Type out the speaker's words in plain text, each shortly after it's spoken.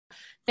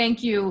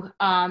thank you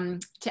to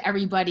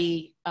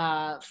everybody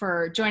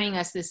for joining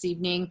us this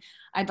evening.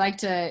 I'd like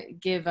to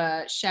give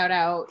a shout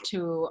out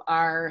to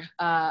our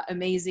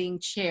amazing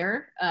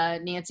chair,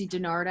 Nancy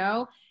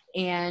DiNardo,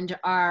 and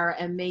our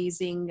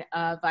amazing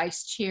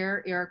vice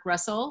chair, Eric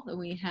Russell.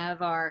 We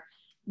have our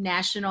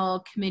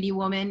national committee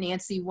woman,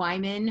 Nancy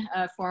Wyman,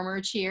 former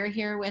chair,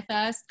 here with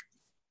us.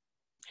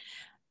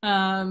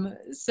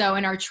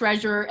 And our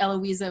treasurer,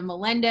 Eloisa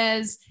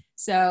Melendez.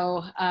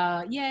 So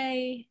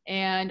yay.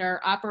 And our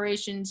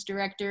operations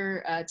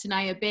director,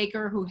 Tanaya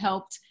Baker, who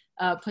helped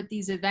put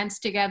these events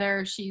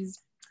together. She's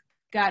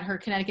got her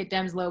Connecticut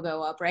Dems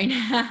logo up right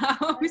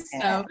now.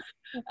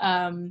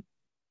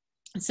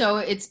 So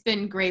it's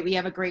been great. We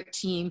have a great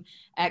team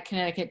at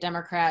Connecticut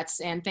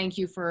Democrats, and thank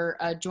you for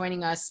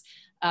joining us.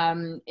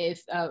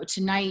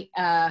 Tonight,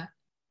 a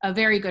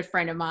very good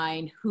friend of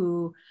mine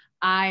who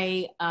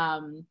I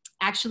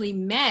actually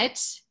met,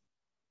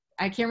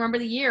 I can't remember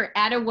the year,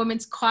 at a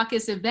Women's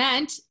Caucus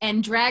event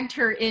and dragged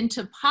her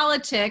into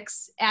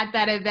politics at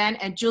that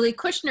event at Julie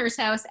Kushner's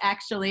house,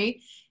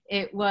 actually.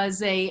 It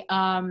was we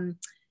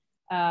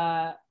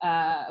had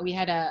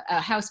a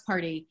house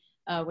party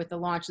with the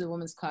launch of the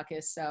Women's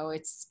Caucus, so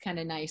it's kind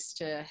of nice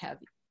to have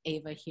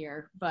Ava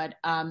here. But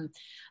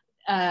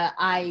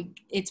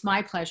it's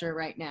my pleasure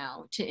right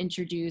now to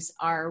introduce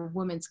our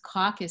Women's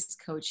Caucus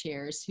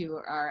co-chairs, who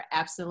are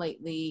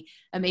absolutely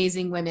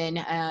amazing women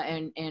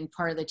and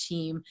part of the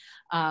team.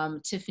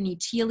 Tiffany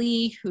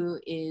Teely, who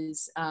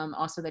is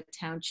also the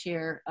town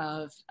chair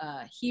of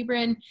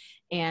Hebron,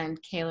 and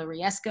Kayla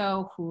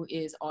Riesco, who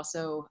is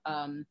also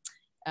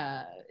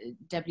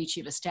Deputy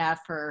Chief of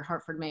Staff for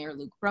Hartford Mayor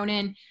Luke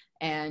Bronin.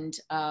 And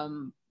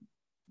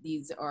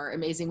these are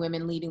amazing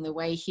women leading the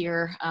way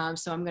here.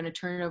 So I'm going to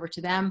turn it over to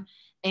them.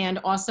 And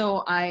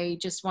also, I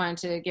just wanted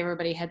to give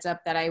everybody a heads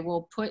up that I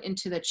will put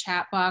into the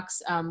chat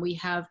box. We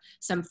have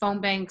some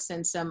phone banks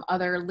and some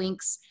other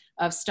links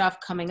of stuff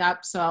coming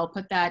up. So I'll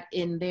put that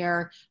in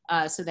there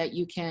so that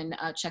you can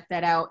check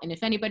that out. And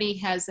if anybody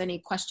has any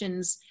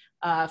questions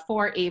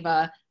for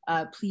Ava,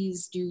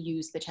 please do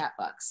use the chat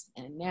box.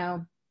 And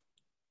now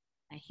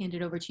I hand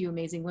it over to you,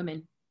 amazing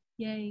women.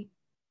 Yay.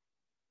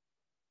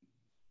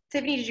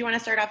 Tiffany, did you want to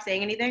start off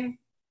saying anything?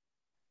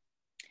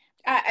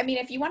 I mean,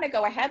 if you want to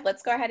go ahead,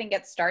 let's go ahead and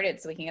get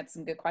started so we can get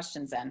some good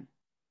questions in.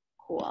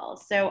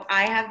 Cool. So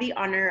I have the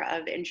honor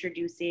of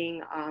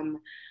introducing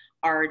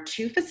our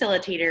two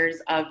facilitators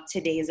of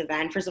today's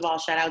event. First of all,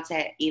 shout out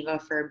to Ava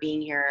for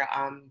being here.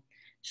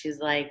 She's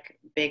like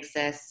big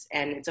sis,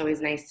 and it's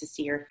always nice to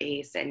see your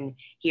face and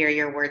hear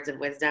your words of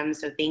wisdom.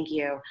 So thank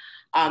you.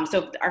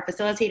 So our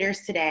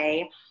facilitators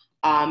today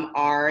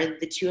are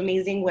the two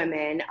amazing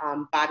women,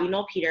 Bobby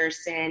Noel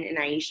Peterson and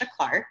Aisha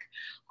Clark.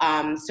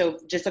 So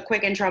just a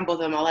quick intro on both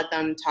of them. I'll let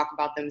them talk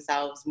about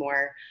themselves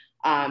more.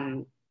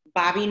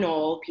 Bobby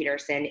Noel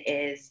Peterson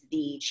is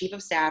the Chief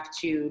of Staff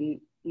to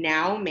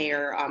now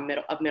Mayor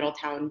of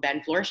Middletown,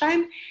 Ben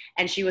Florsheim,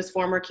 and she was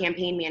former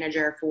campaign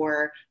manager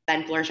for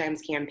Ben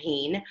Florsheim's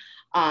campaign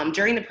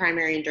during the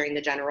primary and during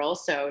the general.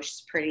 So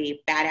she's a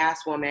pretty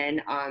badass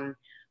woman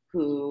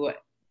who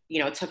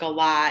took a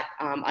lot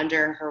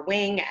under her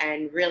wing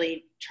and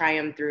really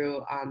triumphed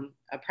through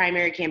a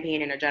primary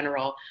campaign and a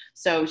general.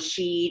 So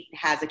she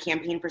has a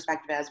campaign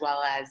perspective as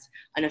well as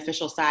an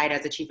official side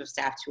as a chief of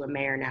staff to a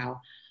mayor now.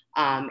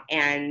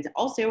 And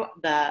also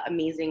the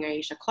amazing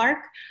Aisha Clark.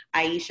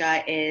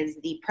 Aisha is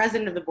the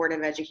president of the Board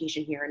of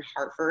Education here in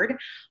Hartford.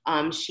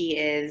 She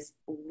is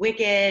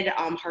wicked,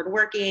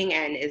 hardworking,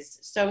 and is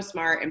so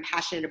smart and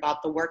passionate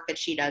about the work that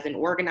she does in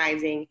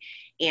organizing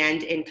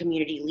and in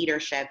community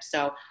leadership.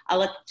 So I'll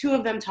let the two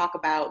of them talk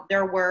about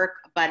their work,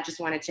 but just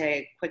wanted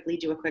to quickly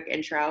do a quick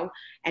intro.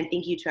 And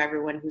thank you to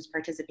everyone who's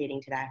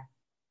participating today.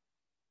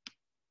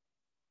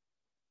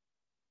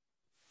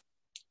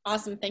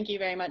 Awesome. Thank you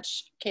very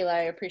much, Kayla.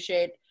 I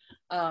appreciate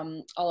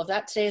all of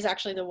that. Today is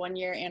actually the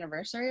 1-year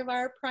anniversary of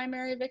our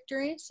primary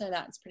victory, so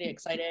that's pretty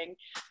exciting.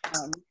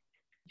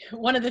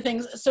 One of the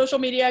things, social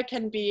media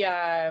can be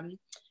a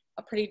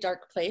pretty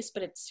dark place,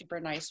 but it's super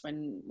nice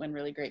when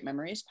really great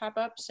memories pop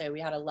up. So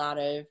we had a lot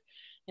of,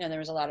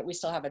 we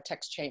still have a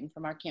text chain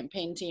from our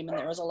campaign team, and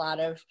there was a lot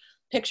of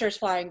pictures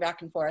flying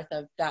back and forth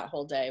of that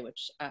whole day,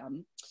 which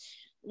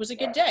was a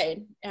good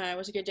day. It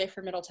was a good day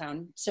for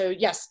Middletown. So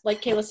yes,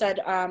 like Kayla said,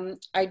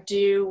 I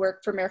do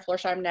work for Mayor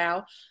Florsheim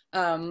now.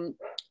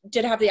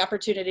 Did have the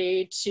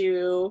opportunity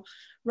to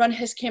run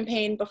his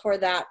campaign before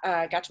that.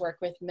 Got to work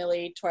with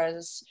Millie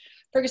Torres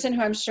Ferguson,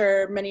 who I'm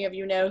sure many of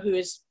you know, who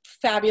is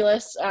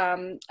fabulous.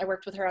 I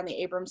worked with her on the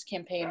Abrams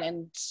campaign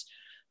and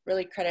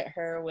really credit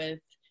her with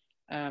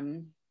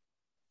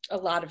a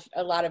lot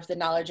of the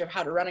knowledge of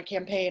how to run a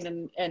campaign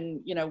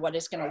and what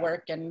is going to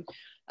work. And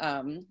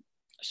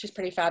she's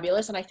pretty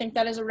fabulous. And I think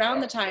that is around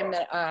the time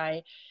that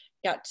I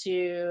got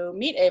to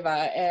meet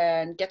Ava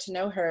and get to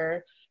know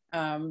her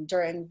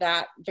during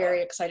that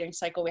very exciting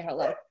cycle. We had a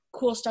lot of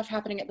cool stuff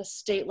happening at the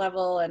state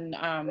level, and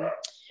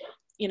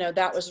you know,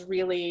 that was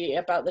really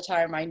about the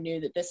time I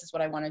knew that this is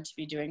what I wanted to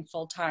be doing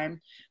full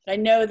time. But I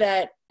know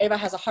that Ava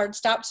has a hard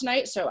stop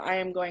tonight, so I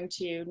am going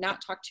to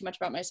not talk too much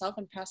about myself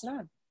and pass it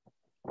on.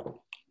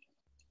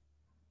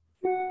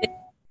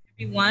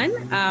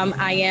 Everyone,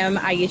 I am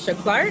Aisha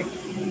Clark,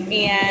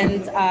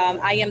 and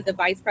I am the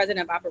Vice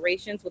President of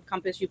Operations with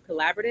Compass Youth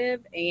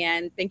Collaborative.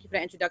 And thank you for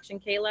the introduction,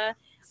 Kayla.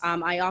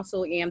 I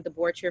also am the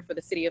board chair for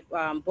the City of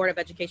Board of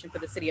Education for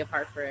the City of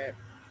Hartford.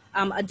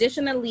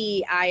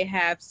 Additionally, I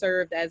have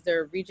served as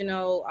the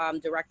regional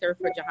director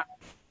for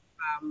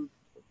Jahan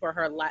for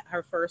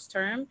her first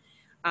term,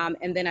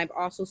 and then I've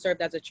also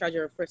served as a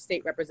treasurer for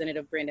State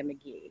Representative Brandon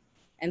McGee.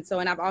 And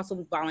I've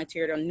also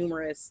volunteered on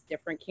numerous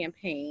different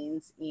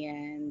campaigns,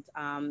 and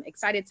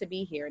excited to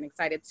be here and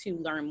excited to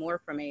learn more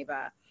from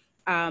Ava.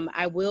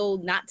 I will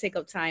not take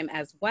up time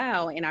as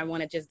well, and I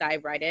want to just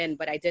dive right in,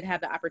 but I did have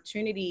the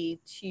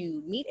opportunity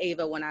to meet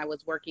Ava when I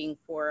was working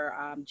for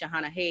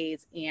Johanna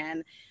Hayes,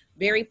 and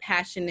very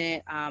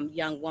passionate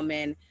young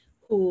woman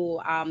who,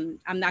 I'm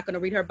not going to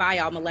read her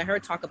bio, I'm going to let her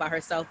talk about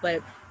herself,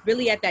 but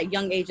really at that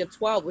young age of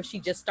 12, where she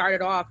just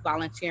started off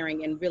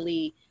volunteering and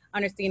really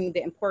understanding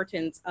the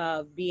importance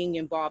of being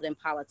involved in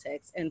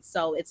politics. And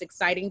so it's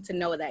exciting to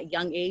know at that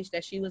young age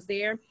that she was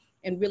there,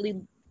 and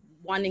really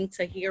wanting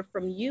to hear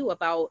from you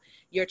about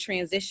your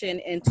transition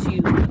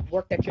into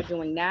work that you're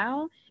doing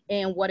now,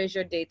 and what is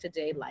your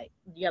day-to-day life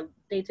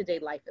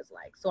is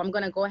like. So I'm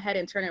gonna go ahead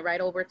and turn it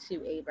right over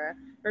to Ava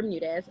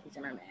Bermúdez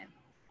Zimmerman.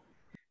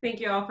 Thank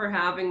you all for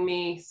having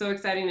me. So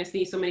exciting to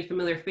see so many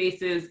familiar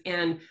faces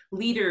and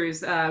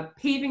leaders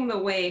paving the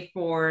way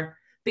for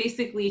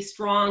basically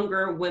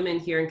stronger women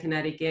here in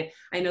Connecticut.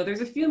 I know there's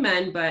a few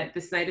men, but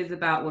this night is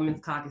about Women's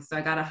Caucus, so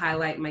I gotta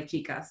highlight my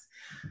chicas.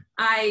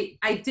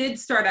 I did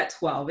start at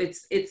 12.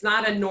 It's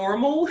not a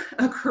normal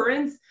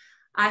occurrence.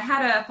 I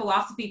had a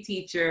philosophy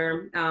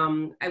teacher.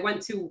 I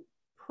went to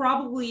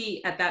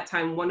probably at that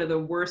time one of the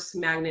worst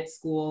magnet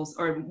schools,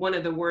 or one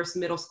of the worst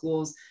middle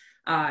schools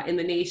in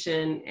the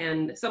nation.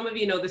 And some of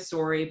you know the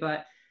story,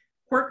 but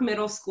Quirk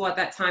Middle School at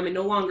that time, it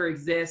no longer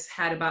exists,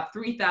 had about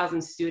 3,000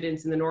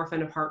 students in the north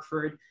end of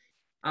Hartford.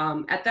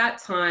 At that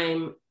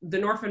time, the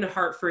north end of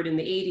Hartford in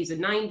the 80s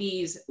and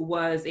 90s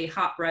was a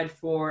hotbed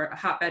for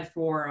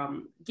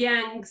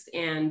gangs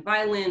and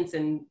violence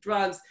and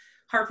drugs.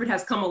 Hartford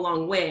has come a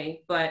long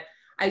way, but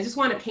I just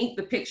want to paint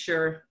the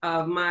picture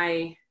of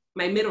my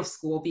middle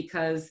school,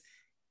 because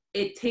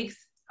it takes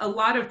a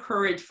lot of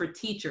courage for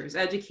teachers,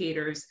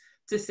 educators,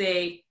 to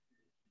say,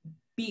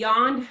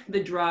 beyond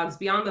the drugs,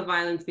 beyond the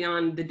violence,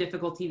 beyond the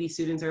difficulty these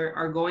students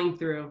are going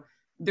through,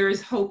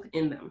 there's hope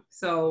in them.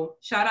 So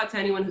shout out to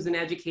anyone who's an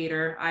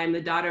educator. I am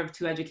the daughter of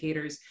 2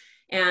 educators.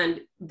 And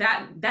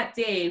that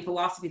day in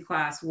philosophy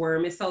class, where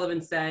Ms.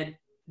 Sullivan said,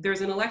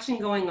 there's an election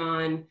going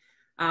on.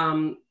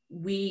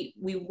 We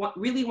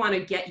really want to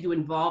get you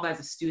involved as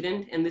a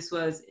student. And this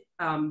was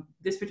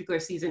this particular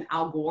season,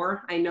 Al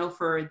Gore. I know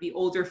for the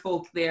older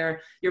folk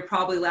there, you're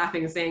probably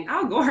laughing and saying,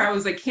 Al Gore, I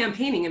was like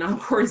campaigning in Al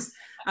Gore's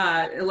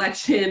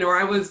election, or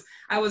I was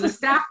a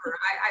staffer.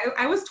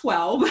 I was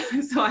 12,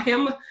 so I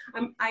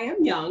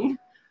am young.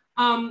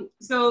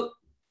 So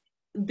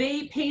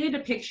they painted a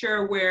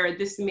picture where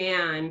this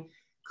man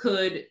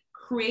could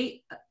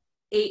create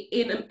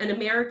in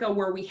America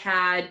where we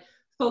had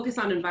focus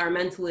on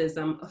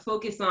environmentalism, a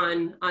focus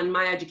on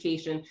my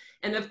education.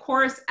 And of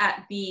course,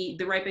 at the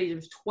ripe age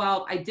of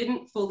 12, I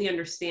didn't fully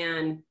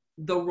understand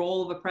the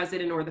role of a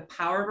president or the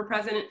power of a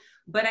president,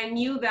 but I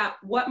knew that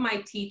what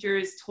my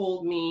teachers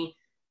told me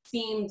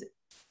seemed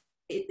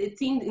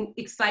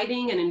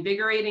exciting and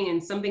invigorating,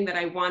 and something that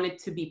I wanted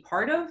to be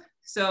part of.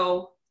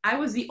 So I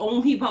was the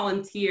only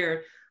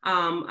volunteer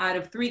out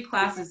of 3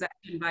 classes that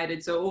I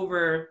invited, so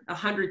over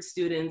 100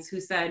 students,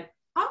 who said,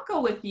 I'll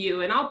go with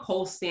you and I'll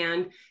poll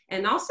stand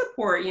and I'll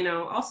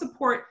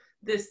support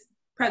this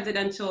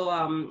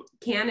presidential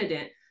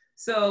candidate.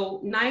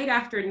 So night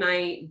after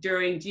night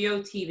during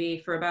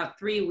GOTV for about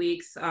 3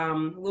 weeks, a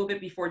little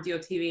bit before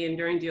GOTV and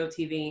during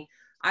GOTV,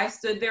 I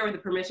stood there with the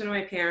permission of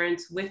my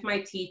parents with my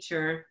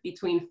teacher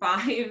between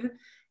 5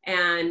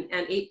 and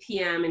 8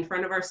 p.m. in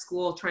front of our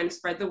school trying to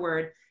spread the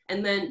word.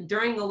 And then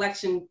during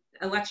election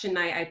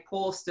night, I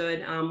poll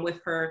stood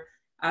with her.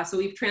 So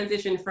we've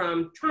transitioned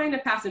from trying to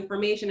pass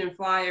information and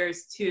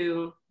flyers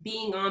to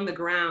being on the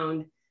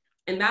ground.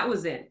 And that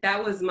was it.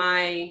 That was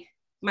my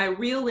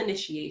real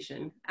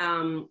initiation.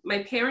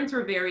 My parents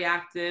were very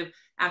active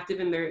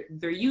in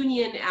their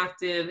union,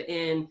 active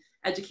in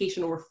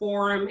educational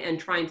reform and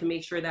trying to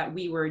make sure that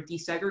we were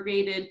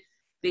desegregated.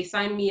 They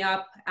signed me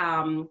up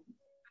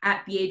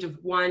at the age of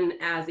 1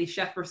 as a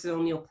Chef versus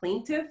O'Neill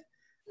plaintiff.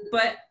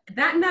 But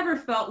that never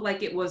felt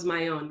like it was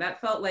my own. That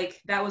felt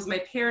like that was my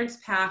parents'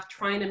 path,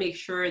 trying to make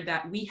sure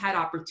that we had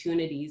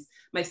opportunities,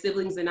 my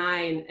siblings and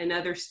I and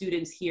other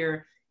students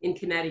here in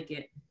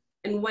Connecticut.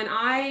 And when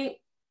I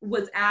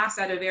was asked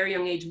at a very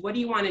young age, what do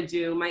you want to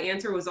do? My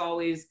answer was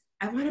always,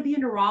 I want to be a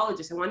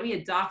neurologist. I want to be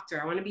a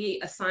doctor. I want to be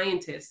a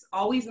scientist,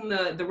 always in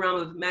the realm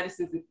of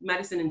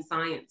medicine and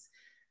science.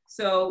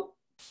 So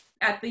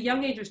at the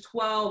young age of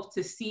 12,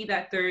 to see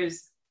that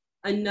there's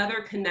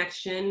another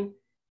connection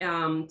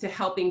to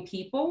helping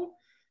people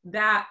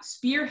that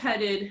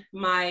spearheaded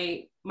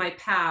my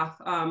path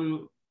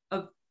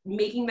of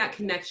making that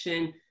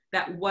connection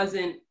that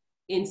wasn't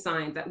in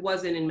science, that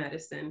wasn't in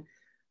medicine.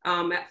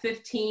 At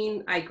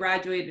 15, I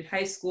graduated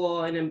high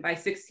school, and then by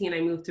 16,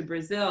 I moved to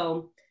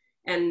Brazil.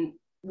 And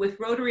with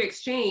Rotary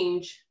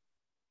Exchange,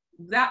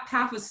 that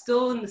path was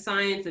still in the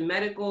science and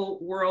medical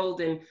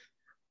world, and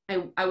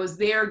I was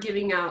there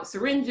giving out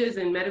syringes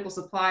and medical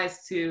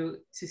supplies to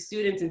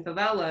students in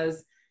favelas.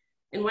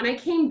 And when I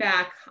came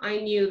back, I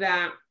knew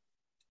that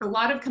a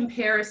lot of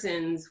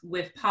comparisons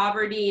with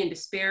poverty and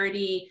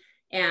disparity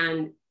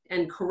and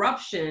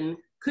corruption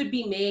could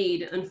be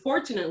made,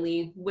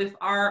 unfortunately, with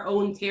our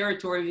own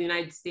territory of the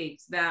United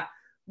States, that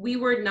we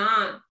were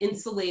not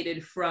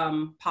insulated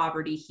from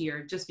poverty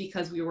here just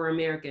because we were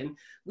American.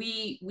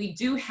 We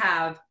do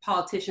have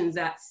politicians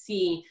that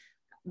see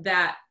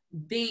that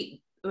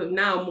they,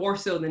 now more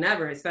so than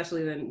ever,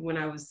 especially than when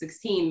I was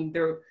 16,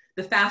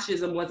 the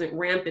fascism wasn't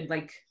rampant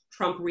like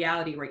Trump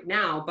reality right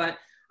now, but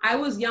I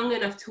was young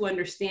enough to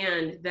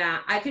understand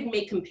that I could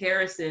make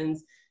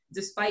comparisons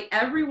despite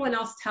everyone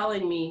else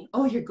telling me,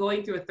 oh, you're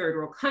going through a third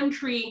world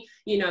country,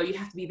 you know, you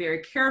have to be very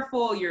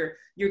careful,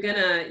 you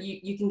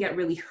can get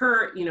really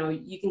hurt, you know,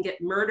 you can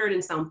get murdered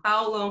in Sao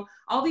Paulo,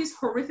 all these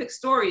horrific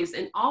stories.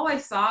 And all I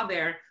saw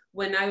there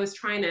when I was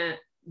trying to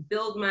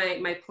build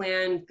my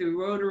plan through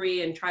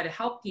Rotary and try to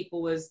help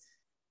people was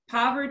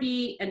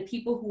poverty and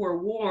people who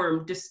are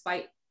warm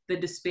despite the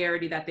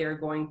disparity that they're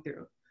going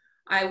through.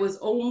 I was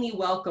only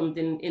welcomed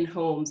in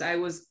homes. I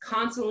was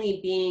constantly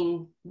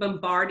being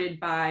bombarded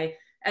by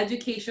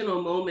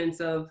educational moments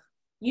of,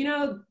 you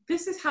know,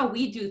 this is how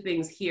we do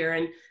things here.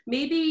 And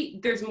maybe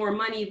there's more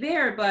money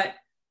there, but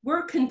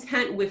we're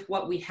content with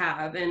what we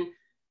have. And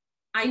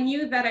I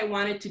knew that I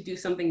wanted to do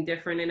something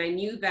different. And I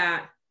knew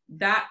that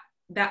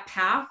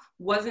path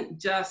wasn't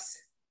just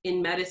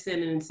in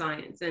medicine and in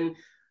science. And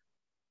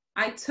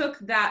I took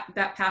that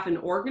path in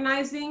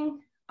organizing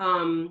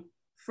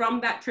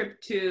from that trip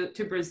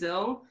to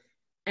Brazil.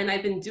 And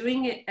I've been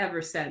doing it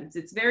ever since.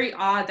 It's very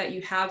odd that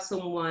you have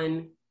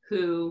someone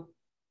who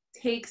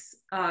takes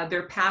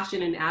their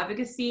passion in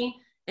advocacy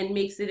and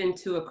makes it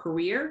into a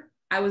career.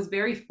 I was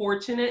very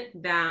fortunate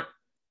that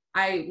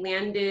I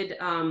landed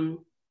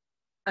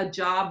a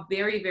job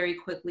very, very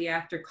quickly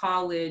after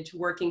college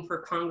working for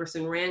Congress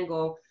in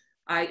Wrangell.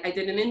 I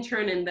did an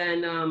intern and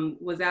then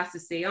was asked to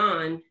stay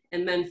on.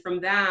 And then from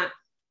that,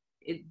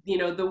 you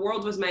know, the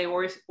world was my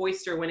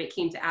oyster when it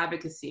came to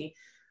advocacy.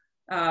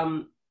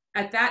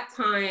 At that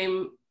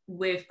time,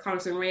 with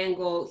Congressman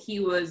Rangel, he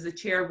was the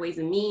chair of Ways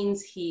and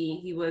Means.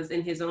 He was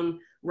in his own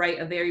right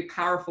a very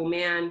powerful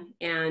man.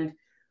 And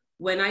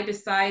when I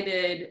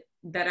decided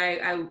that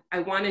I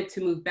wanted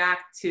to move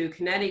back to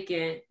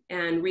Connecticut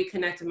and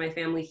reconnect with my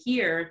family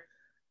here,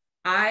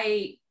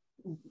 I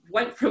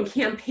went from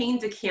campaign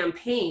to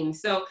campaign.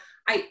 So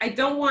I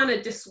don't want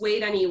to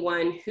dissuade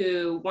anyone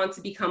who wants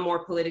to become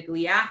more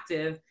politically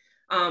active.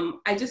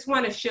 I just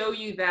want to show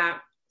you that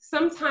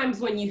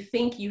sometimes when you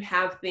think you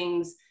have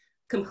things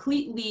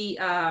completely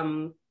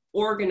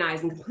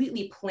organized and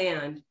completely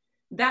planned,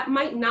 that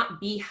might not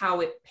be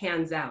how it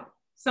pans out.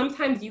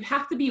 Sometimes you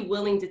have to be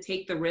willing to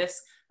take the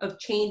risk of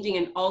changing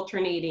and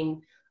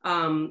alternating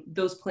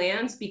those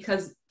plans,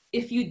 because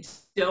if you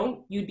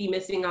don't, you'd be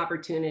missing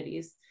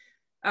opportunities.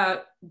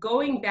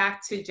 Going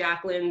back to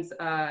Jacqueline's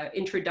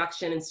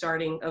introduction and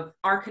starting of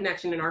our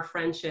connection and our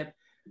friendship,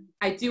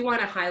 I do want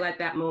to highlight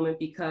that moment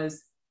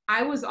because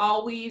I was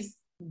always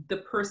the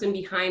person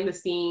behind the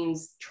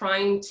scenes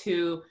trying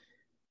to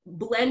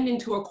blend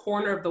into a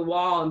corner of the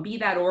wall and be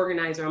that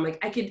organizer. I'm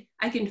like, I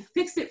can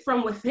fix it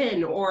from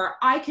within, or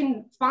I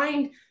can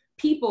find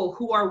people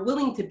who are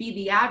willing to be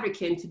the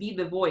advocate, to be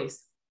the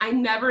voice. I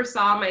never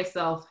saw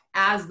myself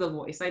as the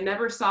voice. I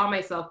never saw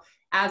myself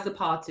as the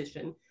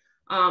politician.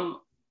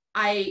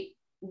 I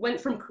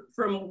went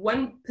from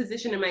one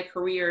position in my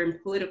career in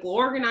political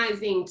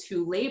organizing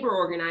to labor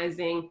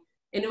organizing,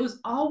 and it was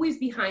always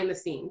behind the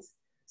scenes.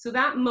 So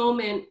that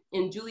moment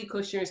in Julie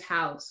Kushner's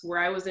house, where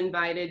I was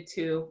invited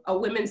to a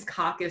women's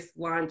caucus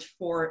launch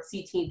for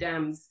CT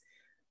Dems,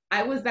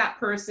 I was that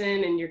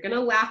person, and you're gonna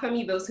laugh at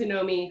me, those who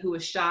know me, who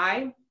was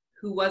shy,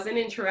 who wasn't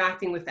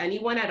interacting with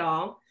anyone at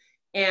all.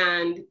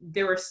 And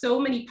there were so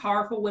many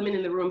powerful women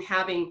in the room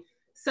having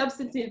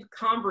substantive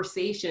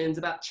conversations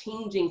about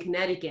changing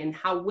Connecticut and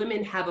how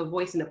women have a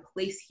voice and a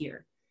place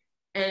here.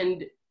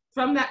 And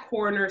from that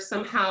corner,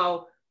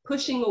 somehow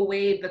pushing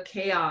away the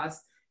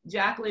chaos,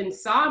 Jacqueline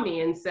saw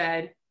me and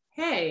said,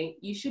 hey,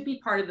 you should be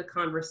part of the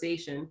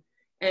conversation.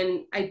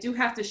 And I do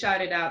have to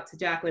shout it out to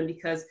Jacqueline,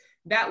 because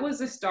that was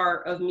the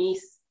start of me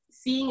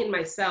seeing in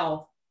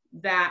myself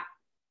that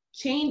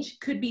change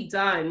could be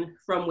done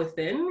from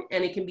within,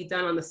 and it can be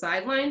done on the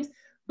sidelines,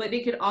 but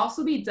it could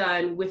also be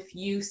done with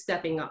you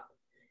stepping up.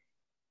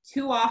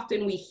 Too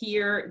often we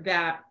hear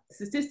that,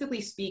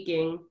 statistically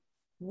speaking,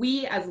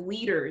 we as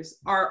leaders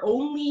are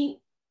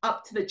only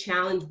up to the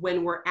challenge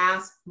when we're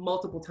asked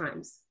multiple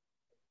times.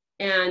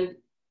 And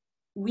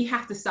we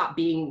have to stop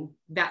being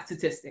that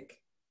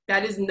statistic.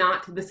 That is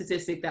not the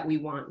statistic that we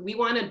want. We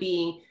want to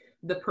be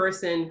the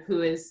person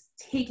who is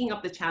taking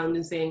up the challenge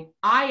and saying,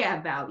 I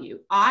have value.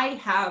 I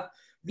have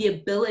the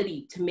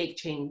ability to make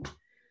change.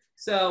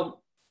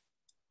 So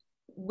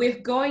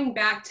with going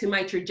back to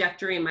my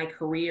trajectory in my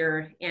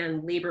career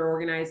and labor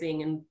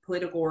organizing and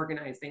political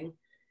organizing,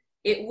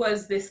 it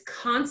was this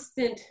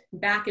constant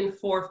back and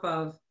forth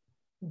of,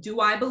 do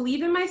I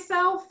believe in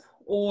myself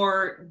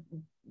or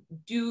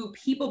do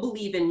people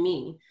believe in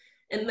me?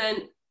 And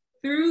then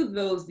through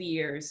those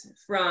years,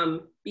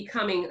 from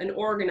becoming an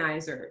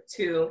organizer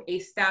to a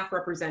staff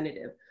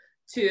representative,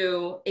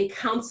 to a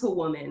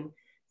councilwoman,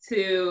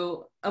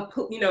 to a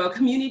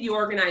community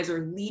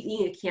organizer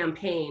leading a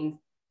campaign,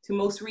 to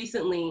most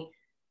recently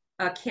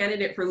a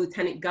candidate for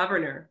lieutenant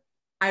governor,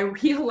 I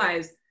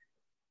realized,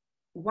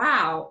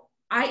 wow,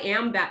 I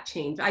am that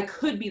change. I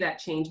could be that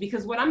change,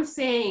 because what I'm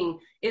saying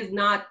is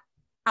not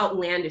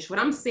outlandish. What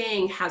I'm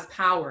saying has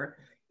power,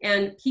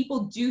 and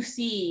people do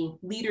see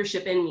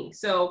leadership in me.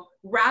 So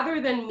rather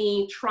than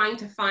me trying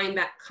to find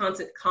that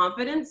constant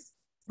confidence,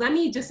 let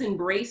me just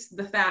embrace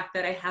the fact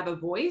that I have a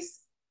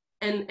voice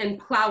and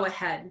plow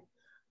ahead.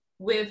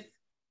 With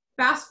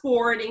fast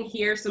forwarding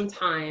here some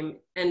time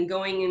and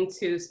going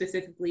into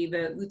specifically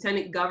the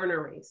lieutenant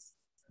governor race,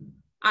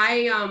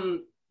 I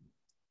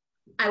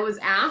was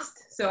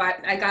asked, so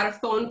I got a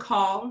phone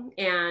call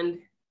and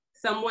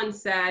someone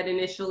said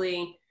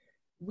initially,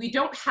 we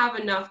don't have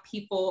enough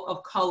people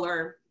of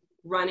color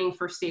running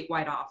for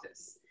statewide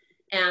office.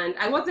 And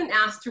I wasn't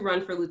asked to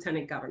run for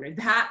lieutenant governor.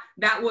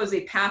 That was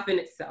a path in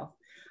itself.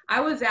 I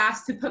was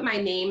asked to put my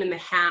name in the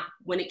hat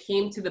when it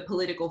came to the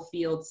political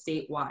field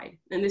statewide.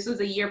 And this was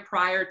a year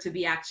prior to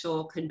the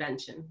actual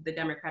convention, the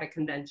Democratic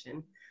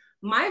convention.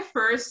 My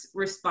first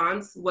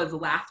response was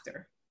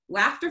laughter.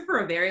 Laughter for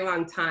a very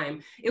long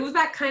time. It was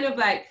that kind of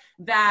like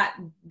that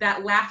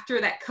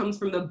laughter that comes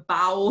from the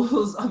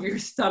bowels of your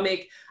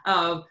stomach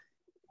of,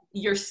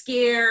 you're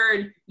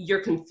scared, you're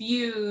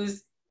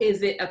confused,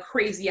 is it a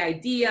crazy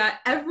idea?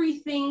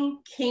 Everything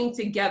came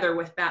together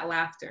with that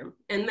laughter.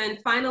 And then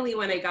finally,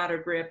 when I got a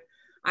grip,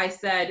 I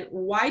said,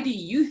 why do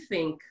you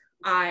think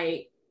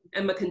I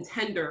am a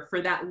contender for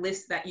that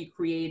list that you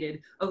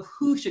created of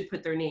who should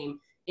put their name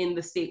in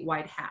the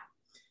statewide hat?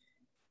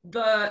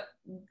 The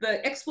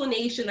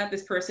explanation that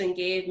this person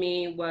gave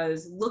me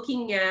was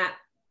looking at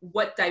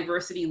what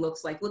diversity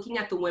looks like, looking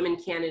at the women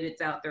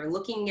candidates out there,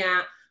 looking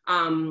at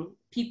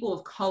people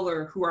of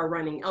color who are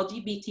running,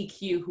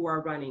 LGBTQ who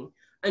are running.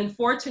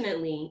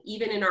 Unfortunately,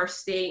 even in our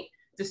state,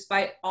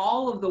 despite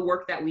all of the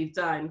work that we've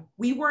done,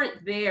 we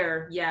weren't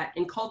there yet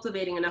in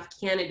cultivating enough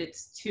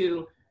candidates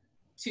to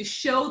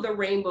show the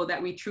rainbow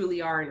that we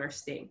truly are in our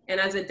state. And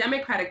as a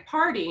Democratic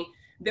Party,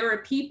 there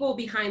were people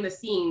behind the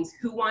scenes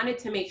who wanted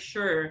to make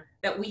sure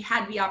that we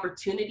had the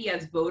opportunity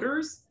as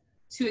voters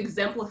to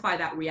exemplify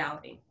that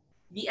reality.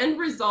 The end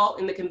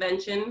result in the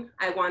convention,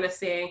 I want to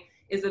say,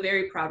 is a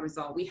very proud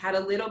result. We had a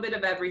little bit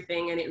of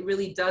everything, and it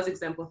really does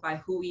exemplify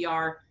who we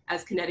are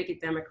as Connecticut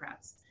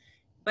Democrats.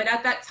 But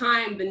at that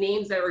time, the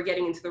names that were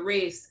getting into the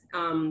race,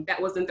 that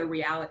wasn't the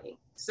reality.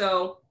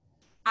 So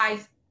I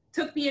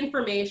took the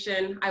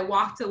information, I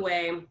walked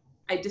away,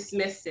 I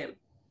dismissed him.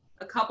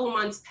 A couple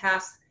months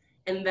passed,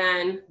 and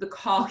then the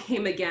call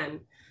came again.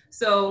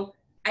 So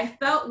I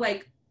felt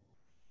like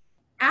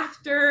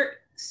after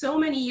so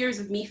many years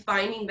of me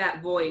finding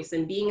that voice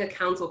and being a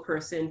council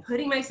person,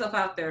 putting myself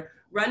out there,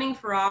 running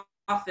for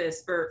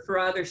office for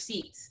other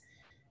seats,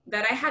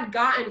 that I had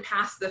gotten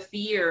past the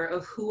fear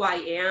of who I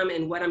am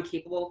and what I'm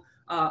capable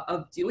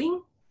of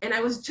doing. And I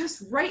was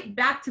just right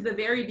back to the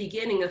very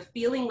beginning of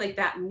feeling like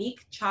that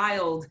meek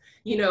child,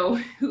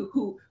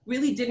 who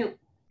really didn't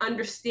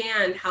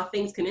understand how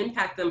things can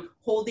impact them,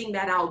 holding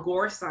that Al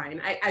Gore sign.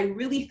 I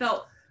really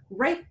felt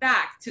right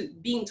back to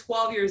being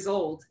 12 years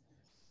old.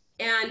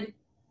 And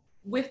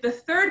with the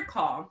third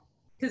call,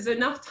 because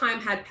enough time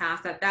had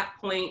passed at that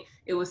point,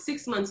 it was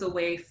 6 months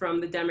away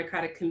from the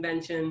Democratic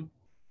convention,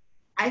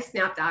 I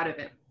snapped out of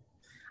it.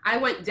 I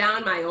went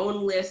down my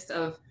own list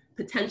of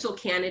potential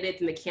candidates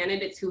and the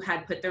candidates who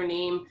had put their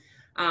name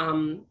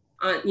on,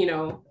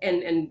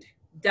 and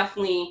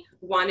definitely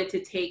wanted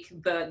to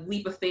take the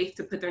leap of faith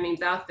to put their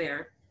names out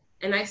there.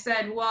 And I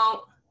said,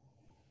 well,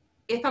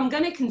 if I'm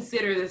going to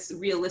consider this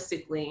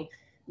realistically,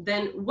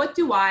 then what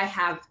do I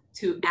have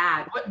to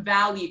add? What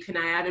value can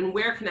I add, and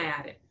where can I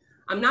add it?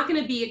 I'm not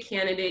going to be a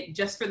candidate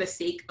just for the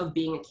sake of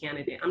being a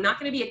candidate. I'm not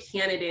going to be a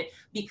candidate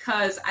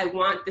because I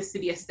want this to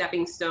be a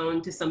stepping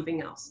stone to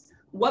something else.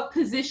 What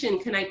position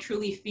can I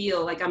truly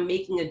feel like I'm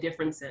making a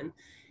difference in?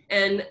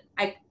 And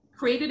I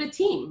created a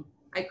team.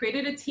 I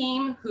created a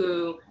team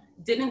who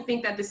didn't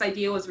think that this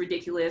idea was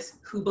ridiculous,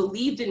 who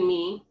believed in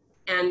me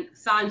and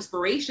saw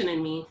inspiration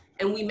in me,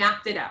 and we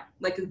mapped it out.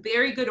 Like a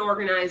very good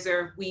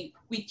organizer, we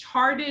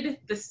charted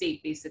the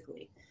state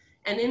basically.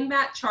 And in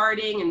that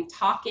charting and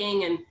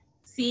talking and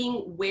seeing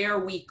where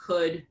we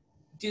could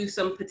do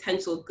some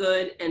potential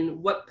good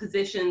and what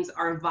positions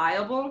are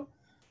viable,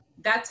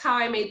 that's how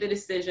I made the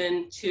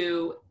decision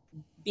to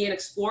be an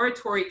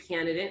exploratory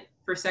candidate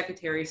for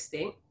Secretary of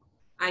State.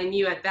 I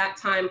knew at that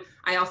time,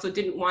 I also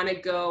didn't want to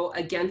go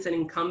against an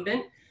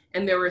incumbent.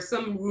 And there were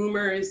some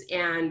rumors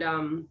and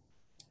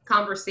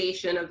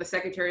conversation of the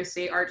Secretary of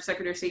State, Arch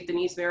Secretary of State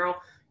Denise Merrill,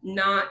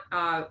 not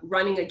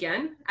running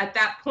again. At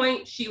that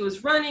point, she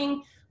was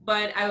running,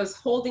 but I was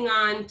holding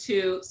on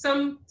to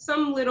some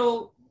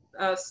little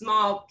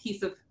small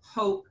piece of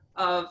hope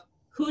of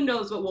who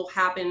knows what will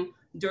happen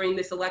during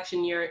this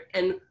election year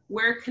and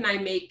where can I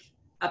make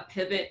a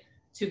pivot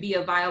to be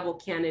a viable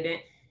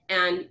candidate.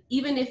 And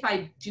even if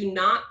I do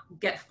not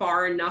get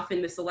far enough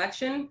in this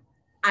election,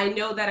 I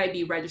know that I'd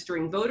be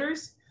registering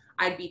voters.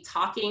 I'd be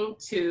talking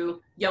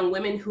to young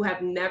women who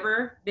have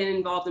never been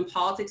involved in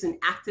politics and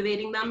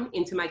activating them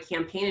into my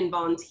campaign and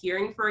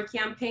volunteering for a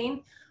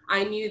campaign.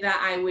 I knew that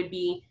I would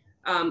be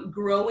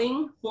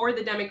growing for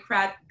the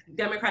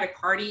Democratic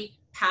Party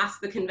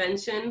past the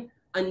convention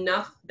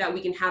enough that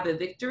we can have a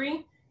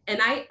victory. And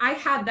I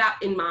had that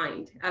in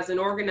mind. As an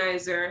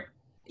organizer,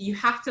 you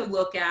have to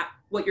look at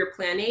what your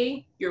plan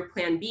A, your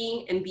plan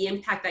B, and the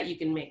impact that you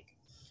can make.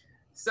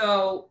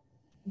 So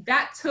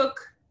that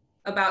took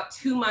about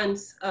 2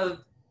 months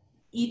of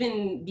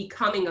even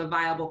becoming a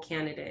viable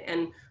candidate.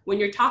 And when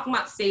you're talking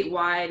about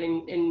statewide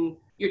and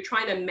you're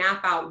trying to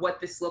map out what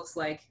this looks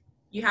like,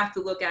 you have to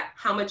look at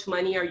how much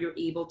money are you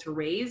able to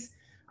raise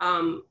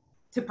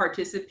to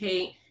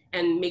participate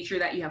and make sure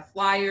that you have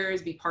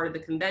flyers, be part of the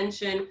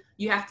convention.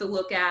 You have to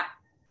look at,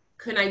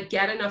 can I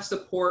get enough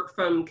support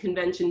from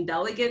convention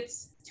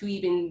delegates to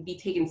even be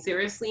taken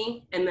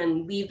seriously, and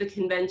then leave the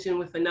convention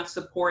with enough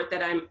support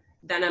that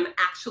I'm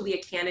actually a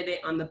candidate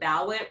on the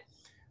ballot.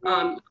 You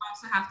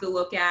also have to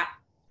look at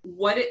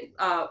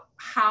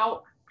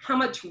how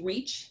much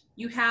reach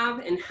you have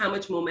and how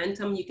much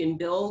momentum you can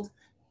build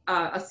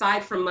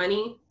aside from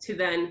money to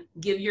then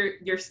give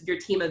your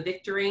team a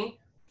victory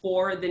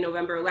for the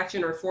November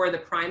election or for the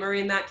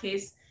primary in that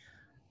case.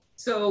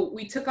 So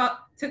we took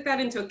that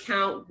into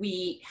account.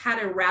 We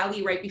had a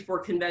rally right before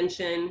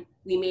convention.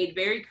 We made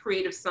very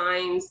creative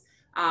signs.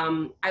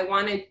 I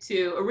wanted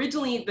to,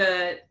 originally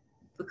the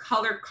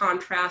color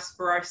contrast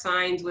for our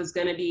signs was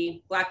going to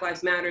be Black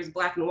Lives Matters,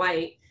 black and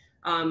white.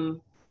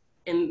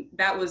 And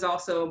that was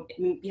also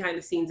behind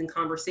the scenes in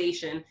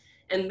conversation.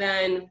 And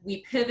then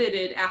we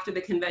pivoted after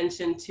the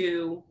convention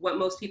to what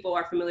most people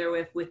are familiar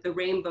with the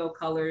rainbow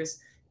colors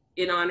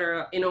in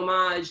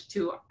homage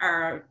to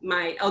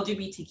my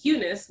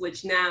LGBTQ-ness,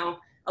 which now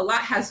a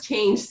lot has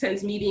changed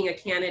since me being a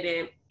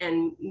candidate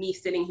and me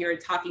sitting here and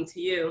talking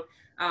to you.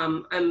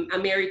 I'm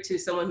married to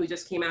someone who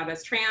just came out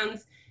as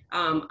trans.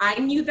 I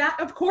knew that,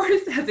 of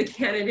course, as a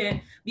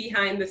candidate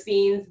behind the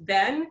scenes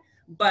then,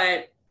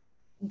 but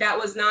that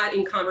was not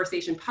in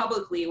conversation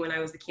publicly when I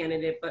was the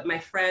candidate, but my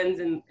friends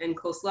and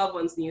close loved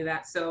ones knew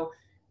that. So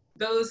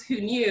those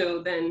who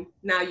knew, then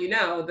now you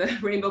know, the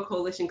Rainbow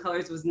Coalition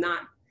colors was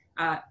not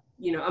a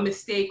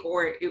mistake,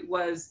 or it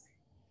was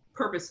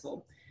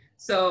purposeful.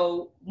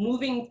 So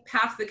moving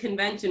past the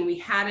convention, we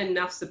had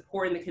enough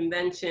support in the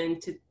convention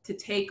to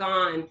take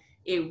on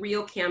a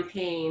real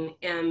campaign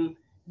and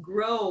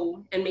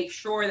grow and make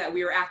sure that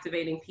we were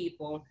activating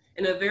people.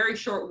 In a very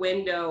short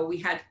window, we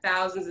had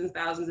thousands and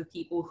thousands of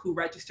people who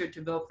registered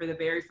to vote for the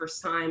very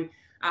first time.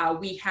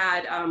 We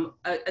had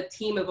a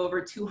team of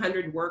over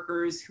 200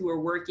 workers who were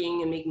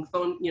working and making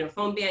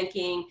phone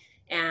banking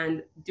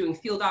and doing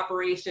field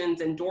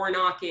operations and door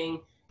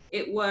knocking.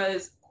 It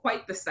was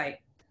quite the sight.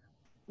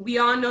 We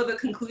all know the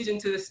conclusion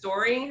to the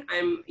story.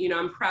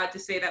 I'm proud to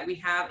say that we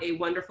have a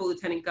wonderful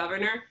lieutenant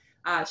governor.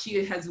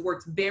 She has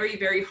worked very,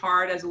 very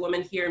hard as a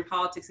woman here in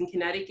politics in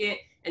Connecticut,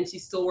 and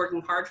she's still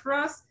working hard for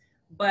us.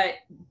 But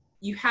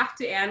you have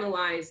to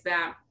analyze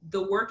that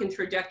the work and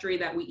trajectory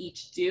that we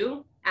each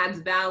do adds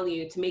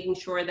value to making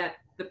sure that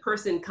the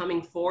person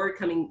coming forward,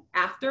 coming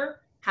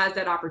after, has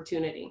that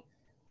opportunity.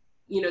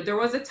 There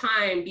was a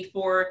time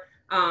before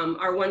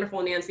our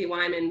wonderful Nancy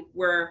Wyman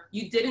where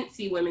you didn't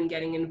see women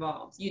getting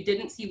involved. You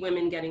didn't see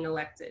women getting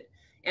elected.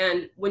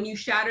 And when you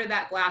shatter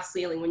that glass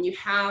ceiling, when you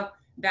have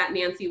that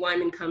Nancy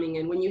Wyman coming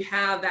in, when you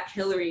have that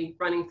Hillary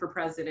running for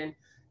president,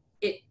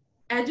 it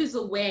edges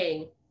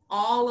away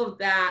all of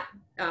that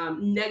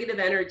negative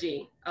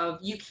energy of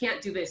you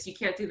can't do this, you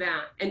can't do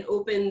that, and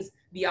opens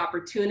the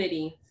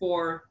opportunity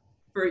for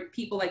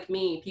people like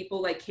me,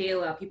 people like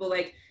Kayla, people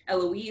like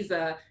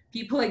Eloisa,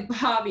 people like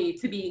Bobby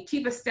to be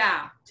chief of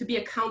staff, to be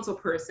a council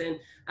person,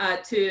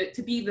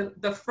 to be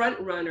the front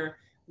runner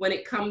when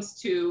it comes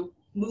to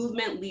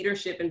movement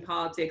leadership in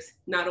politics,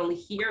 not only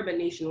here, but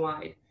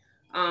nationwide.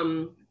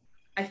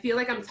 I feel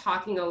like I'm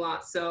talking a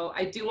lot, so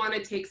I do want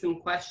to take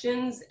some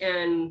questions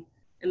and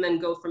then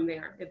go from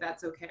there, if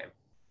that's okay.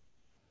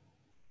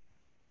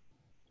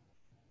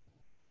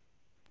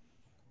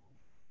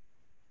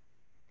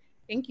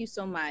 Thank you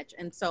so much.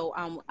 And so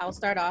I'll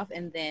start off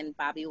and then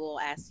Bobby will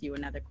ask you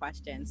another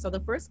question. So the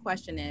first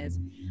question is,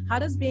 how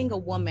does being a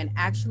woman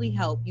actually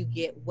help you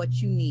get what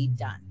you need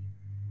done?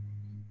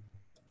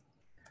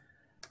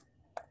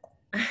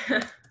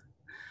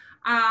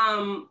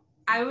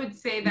 I would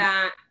say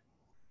that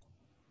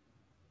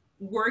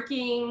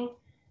working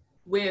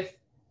with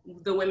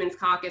the Women's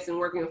Caucus and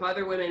working with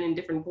other women in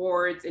different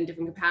boards and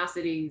different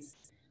capacities,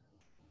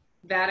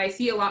 that I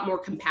see a lot more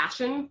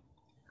compassion.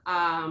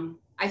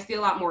 I see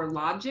a lot more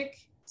logic.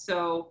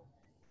 So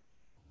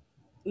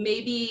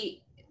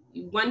maybe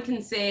one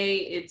can say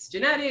it's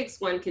genetics,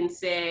 one can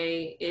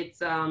say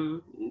it's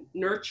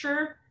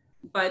nurture,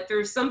 but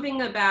there's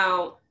something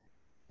about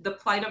the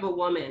plight of a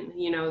woman,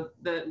 you know,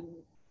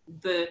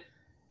 the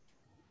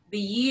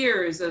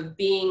years of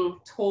being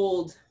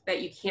told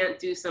that you can't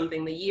do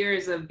something, the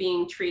years of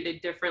being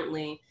treated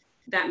differently,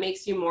 that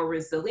makes you more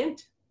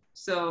resilient.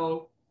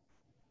 So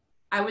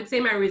I would say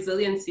my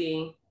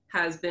resiliency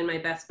has been my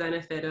best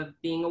benefit of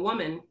being a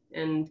woman.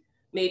 And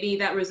maybe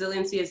that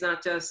resiliency is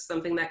not just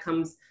something that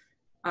comes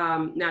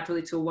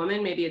naturally to a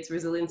woman. Maybe it's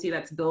resiliency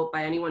that's built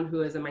by anyone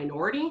who is a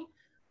minority,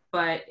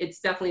 but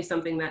it's definitely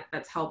something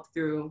that's helped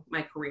through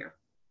my career.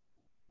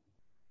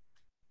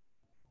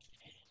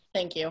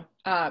 Thank you.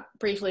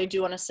 Briefly, I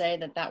do want to say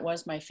that that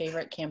was my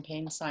favorite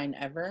campaign sign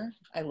ever.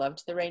 I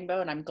loved the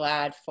rainbow, and I'm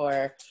glad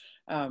for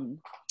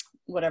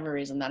whatever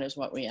reason that is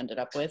what we ended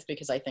up with,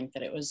 because I think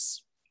that it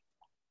was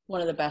one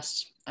of the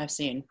best I've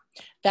seen.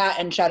 That,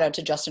 and shout out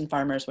to Justin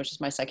Farmers, which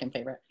is my second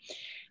favorite.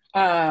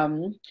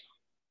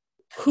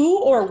 Who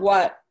or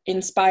what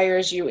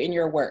inspires you in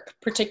your work,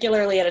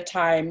 particularly at a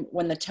time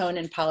when the tone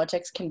in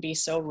politics can be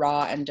so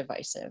raw and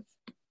divisive?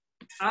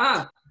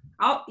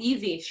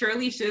 Easy,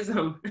 Shirley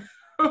Chisholm.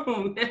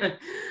 Oh man,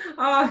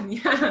 oh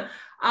yeah.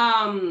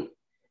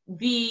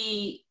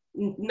 The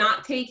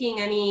not taking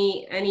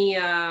any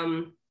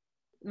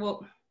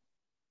well,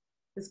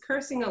 is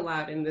cursing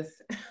allowed in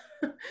this?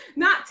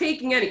 Not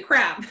taking any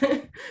crap,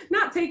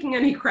 not taking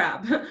any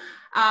crap.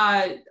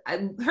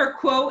 Her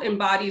quote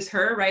embodies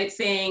her, right?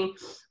 Saying,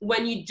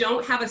 when you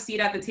don't have a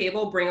seat at the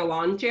table, bring a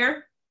lawn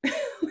chair.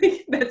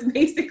 That's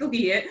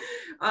basically it.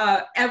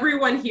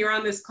 Everyone here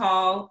on this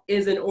call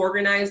is an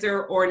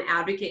organizer or an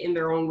advocate in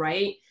their own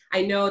right.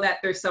 I know that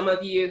there's some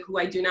of you who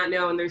I do not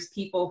know, and there's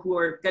people who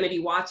are going to be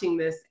watching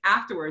this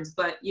afterwards,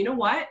 but you know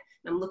what?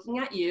 I'm looking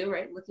at you,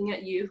 right? Looking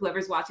at you,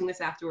 whoever's watching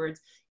this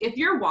afterwards. If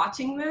you're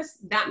watching this,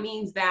 that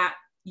means that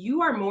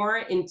you are more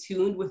in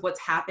tune with what's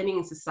happening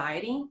in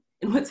society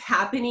and what's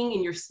happening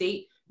in your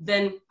state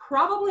than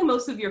probably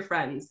most of your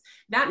friends.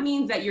 That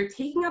means that you're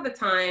taking out the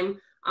time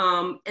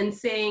and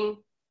saying,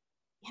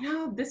 you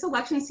know, this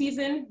election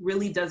season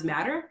really does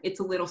matter. It's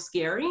a little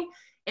scary.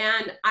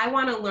 And I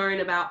want to learn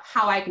about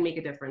how I can make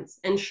a difference.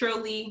 And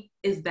Shirley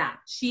is that.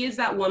 She is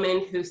that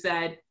woman who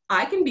said,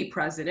 I can be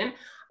president.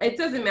 It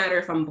doesn't matter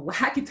if I'm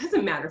Black. It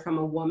doesn't matter if I'm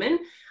a woman.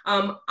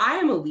 I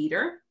am a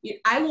leader.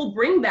 I will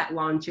bring that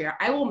lawn chair.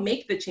 I will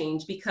make the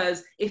change,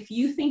 because if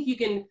you think you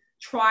can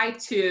try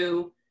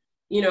to,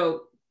 you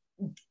know,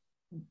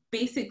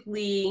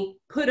 basically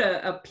put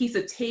a piece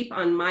of tape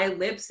on my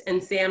lips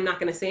and say I'm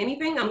not going to say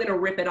anything, I'm going to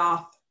rip it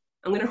off.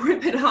 I'm going to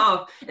rip it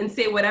off and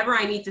say whatever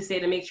I need to say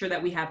to make sure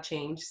that we have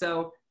change.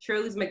 So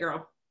Shirley's my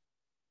girl.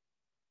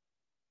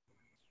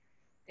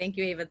 Thank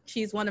you, Ava.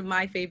 She's one of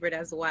my favorite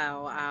as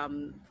well.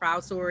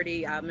 Proud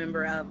sorority,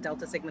 member of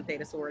Delta Sigma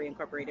Theta Sorority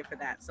Incorporated for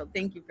that. So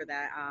thank you for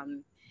that.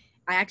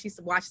 I actually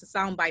watched the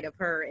soundbite of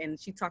her, and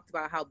she talked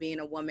about how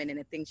being a woman and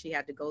the things she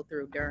had to go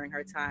through during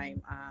her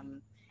time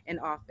in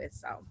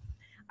office.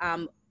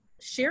 So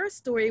share a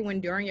story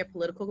when during your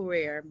political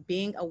career,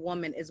 being a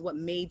woman is what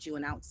made you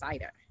an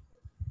outsider.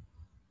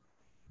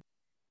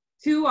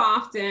 Too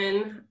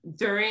often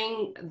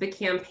during the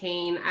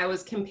campaign, I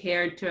was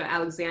compared to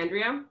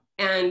Alexandria,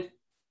 and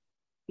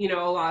you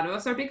know, a lot of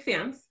us are big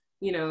fans.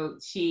 You know,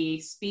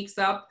 she speaks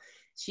up,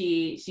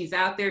 she's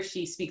out there,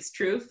 she speaks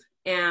truth,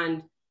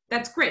 and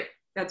that's great.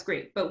 That's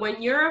great. But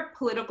when you're a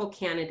political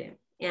candidate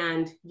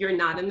and you're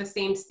not in the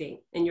same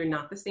state and you're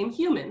not the same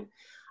human,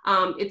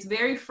 it's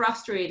very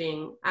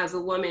frustrating as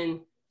a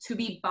woman to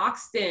be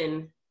boxed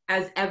in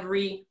as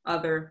every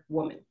other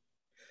woman.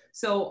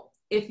 So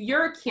if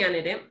you're a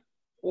candidate,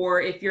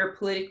 or if you're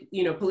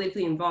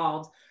politically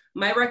involved,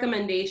 my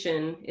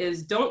recommendation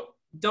is don't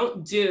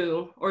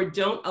do or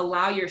don't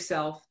allow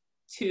yourself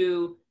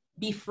to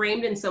be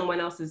framed in someone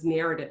else's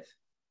narrative.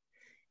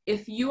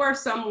 If you are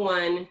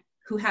someone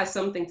who has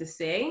something to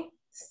say,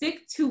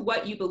 stick to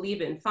what you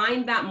believe in.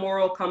 Find that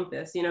moral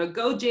compass, you know,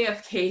 go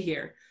JFK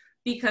here,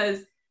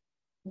 because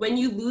when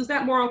you lose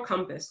that moral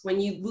compass,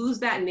 when you lose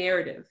that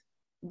narrative,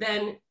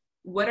 then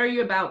what are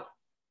you about?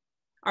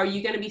 Are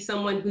you going to be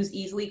someone who's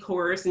easily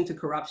coerced into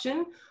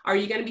corruption? Are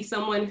you going to be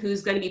someone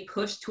who's going to be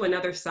pushed to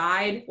another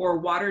side or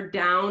watered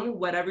down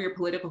whatever your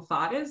political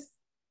thought is?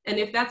 And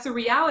if that's a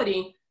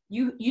reality,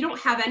 you don't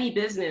have any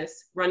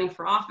business running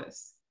for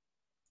office.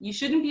 You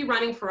shouldn't be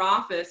running for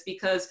office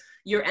because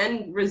your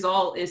end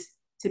result is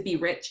to be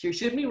rich. You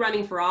shouldn't be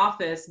running for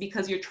office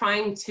because you're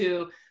trying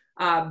to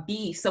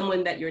be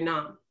someone that you're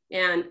not.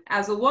 And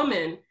as a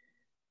woman,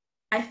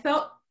 I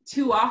felt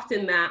too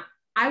often that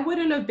I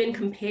wouldn't have been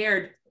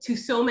compared to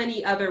so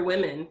many other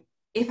women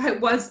if I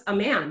was a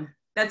man.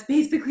 That's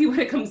basically what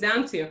it comes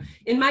down to.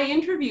 In my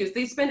interviews,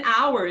 they spent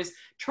hours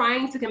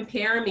trying to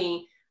compare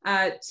me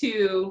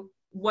to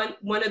one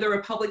of the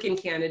Republican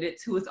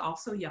candidates who was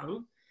also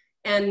young.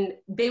 And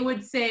they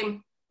would say,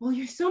 well,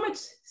 you're so much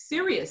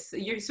serious.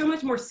 You're so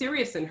much more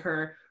serious than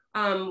her.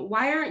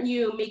 Why aren't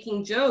you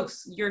making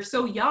jokes? You're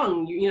so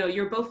young, you know,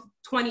 you're both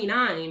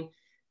 29.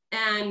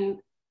 And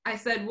I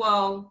said,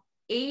 well,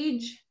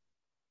 age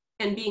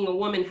and being a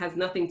woman has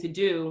nothing to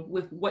do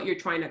with what you're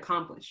trying to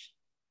accomplish.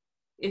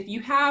 If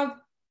you have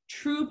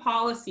true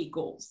policy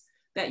goals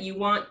that you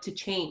want to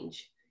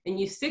change and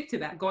you stick to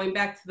that, going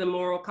back to the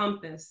moral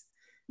compass,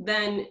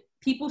 then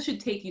people should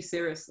take you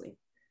seriously.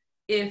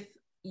 If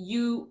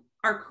you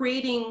are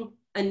creating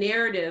a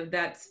narrative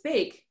that's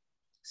fake,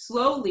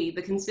 slowly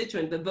the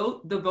constituent,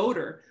 the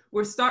voter,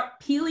 will start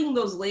peeling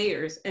those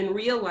layers and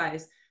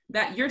realize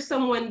that you're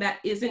someone that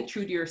isn't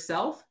true to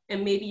yourself,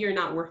 and maybe you're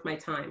not worth my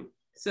time.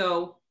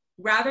 So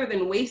rather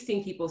than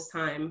wasting people's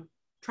time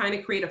trying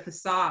to create a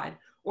facade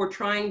or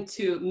trying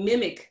to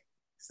mimic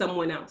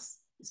someone else,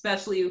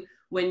 especially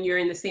when you're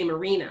in the same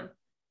arena,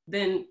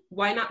 then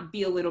why not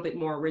be a little bit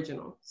more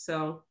original?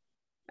 So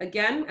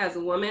again, as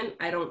a woman,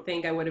 I don't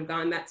think I would have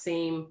gone that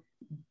same,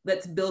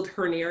 let's build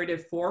her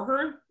narrative for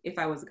her if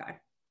I was a guy.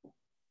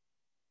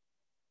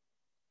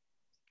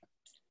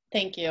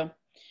 Thank you.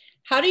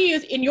 How do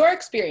you, in your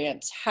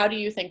experience, how do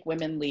you think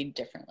women lead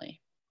differently?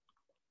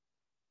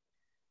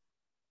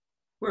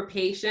 We're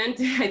patient.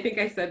 I think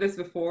I said this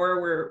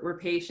before, we're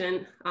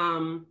patient.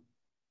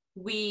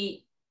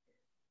 We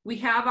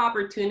have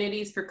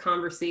opportunities for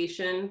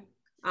conversation.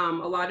 A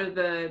lot of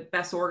the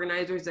best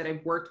organizers that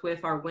I've worked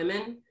with are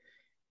women.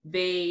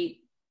 They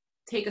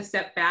take a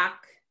step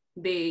back.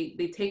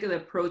 They take an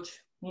approach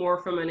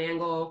more from an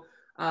angle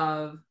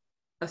of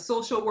a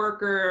social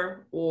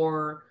worker,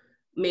 or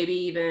maybe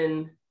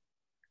even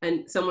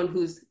someone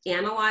who's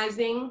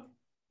analyzing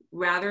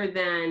rather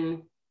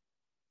than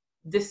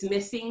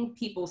dismissing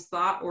people's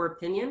thought or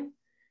opinion.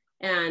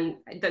 And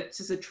that's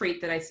just a trait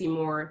that I see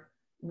more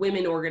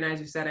women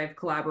organizers that I've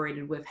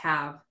collaborated with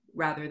have,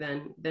 rather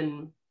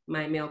than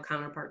my male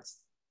counterparts.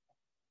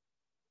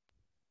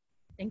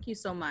 Thank you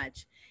so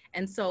much.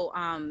 And so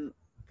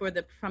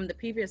from the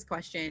previous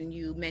question,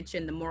 you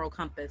mentioned the moral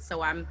compass.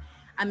 So I'm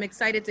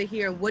excited to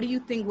hear, what do you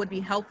think would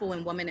be helpful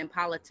in women in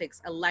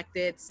politics,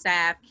 elected,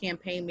 staff,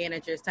 campaign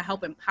managers, to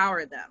help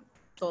empower them?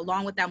 So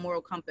along with that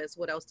moral compass,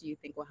 what else do you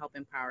think will help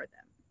empower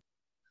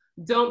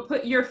them? Don't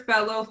put your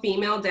fellow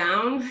female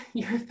down,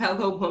 your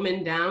fellow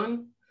woman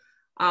down.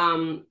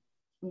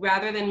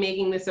 Rather than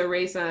making this a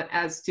race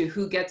as to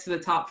who gets to the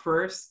top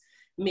first,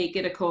 make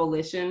it a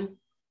coalition.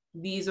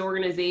 These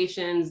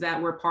organizations that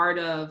we're part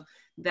of,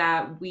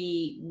 that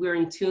we're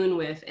in tune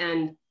with,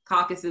 and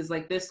caucuses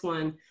like this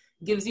one,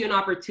 gives you an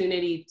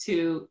opportunity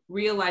to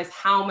realize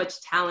how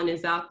much talent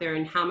is out there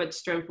and how much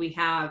strength we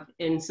have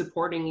in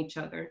supporting each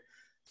other.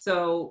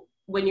 So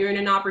when you're in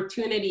an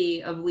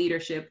opportunity of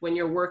leadership, when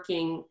you're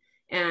working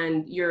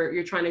and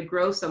you're trying to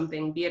grow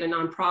something, be it a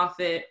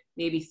nonprofit,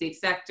 maybe state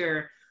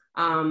sector,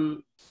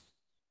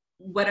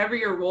 whatever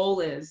your role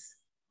is,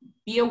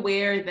 be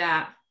aware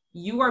that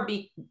you are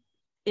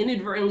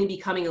inadvertently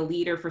becoming a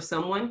leader for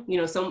someone. You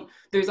know,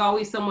 there's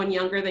always someone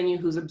younger than you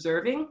who's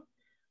observing,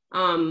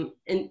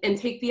 and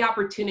take the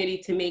opportunity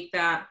to make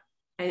that,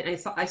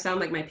 I sound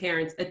like my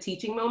parents, a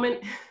teaching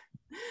moment.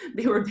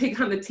 They were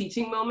big on the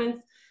teaching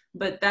moments,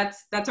 but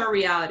that's our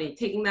reality,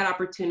 taking that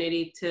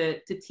opportunity to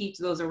teach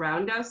those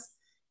around us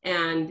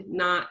and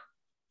not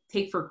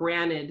take for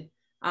granted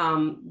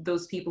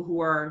those people who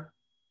are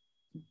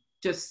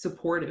just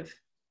supportive.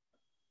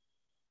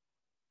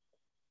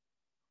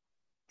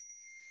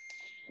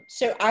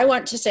 So I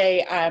want to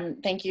say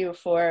thank you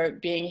for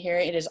being here.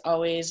 It is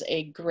always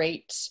a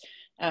great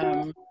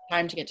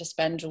time to get to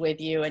spend with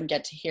you and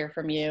get to hear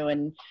from you.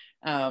 And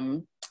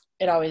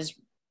it always,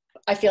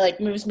 I feel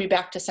like, moves me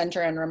back to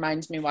center and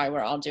reminds me why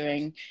we're all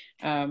doing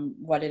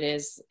what it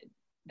is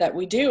that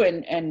we do,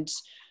 and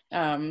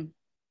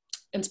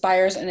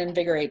inspires and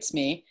invigorates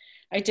me.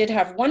 I did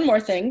have one more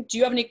thing. Do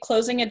you have any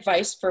closing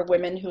advice for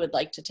women who would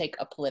like to take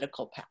a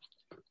political path?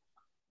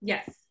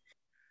 Yes.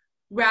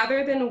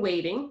 Rather than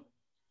waiting,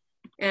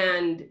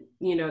 and,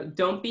 you know,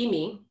 don't be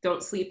me.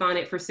 Don't sleep on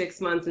it for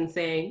 6 months and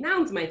say,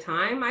 now's my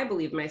time, I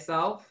believe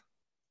myself.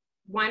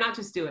 Why not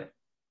just do it?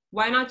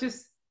 Why not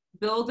just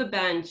build a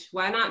bench?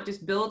 Why not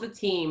just build a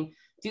team?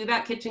 Do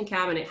that kitchen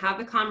cabinet, have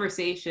the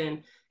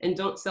conversation, and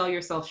don't sell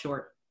yourself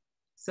short.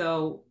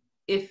 So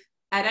if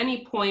at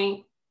any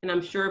point, and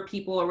I'm sure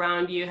people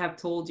around you have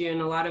told you,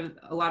 and a lot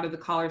of the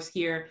callers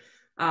here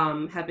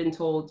have been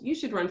told, you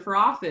should run for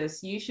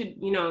office, you should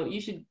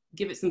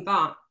give it some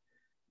thought,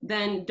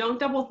 then don't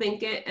double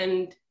think it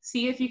and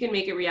see if you can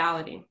make it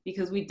reality,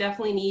 because we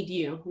definitely need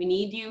you. We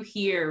need you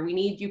here, we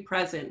need you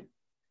present.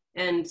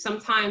 And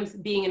sometimes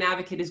being an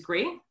advocate is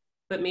great,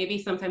 but maybe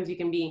sometimes you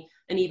can be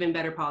an even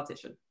better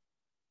politician.